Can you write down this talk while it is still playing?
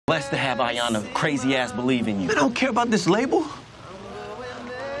Blessed to have Ayanna crazy ass believe in you. I don't care about this label.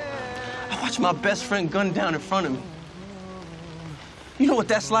 I watched my best friend gunned down in front of me. You know what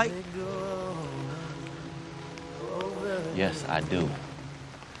that's like? Yes, I do.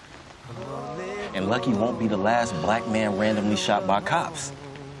 And Lucky won't be the last black man randomly shot by cops.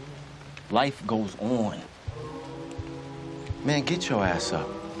 Life goes on. Man, get your ass up.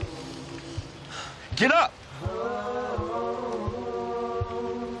 Get up!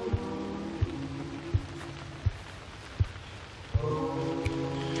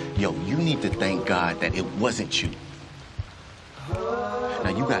 Yo, you need to thank God that it wasn't you. Now,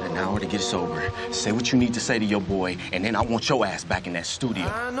 you got an hour to get sober. Say what you need to say to your boy, and then I want your ass back in that studio.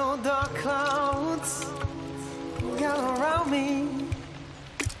 I know dark clouds gather around me.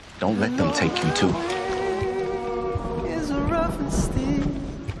 Don't let them take you, too. Is rough and steep.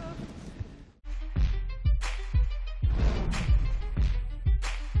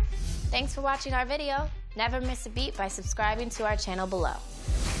 Thanks for watching our video. Never miss a beat by subscribing to our channel below.